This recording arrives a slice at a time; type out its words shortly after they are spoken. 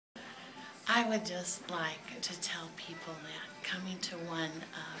I would just like to tell people that coming to one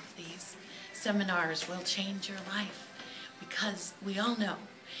of these seminars will change your life, because we all know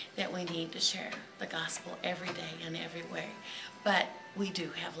that we need to share the gospel every day and every way, but we do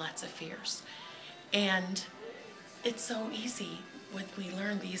have lots of fears. And it's so easy when we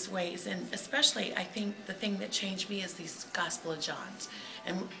learn these ways, and especially I think the thing that changed me is these Gospel of Johns,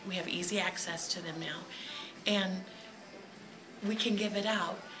 and we have easy access to them now, and we can give it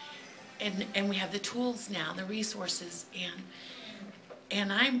out, and we have the tools now, the resources,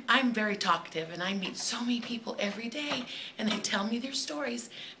 and I'm very talkative, and I meet so many people every day, and they tell me their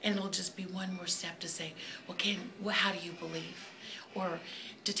stories, and it'll just be one more step to say, well, how do you believe? Or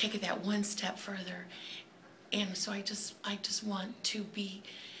to take it that one step further. And so I just want to be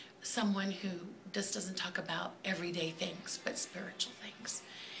someone who just doesn't talk about everyday things, but spiritual things.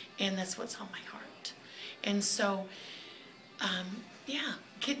 And that's what's on my heart. And so, yeah,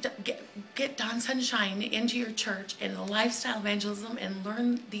 get Dawn Sunshine into your church and the lifestyle evangelism, and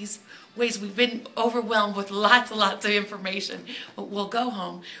learn these ways. We've been overwhelmed with lots and lots of information. But we'll go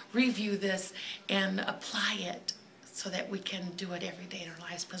home, review this, and apply it so that we can do it every day in our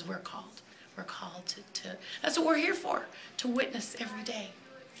lives, because we're called. We're called to that's what we're here for, to witness every day.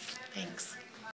 Thanks.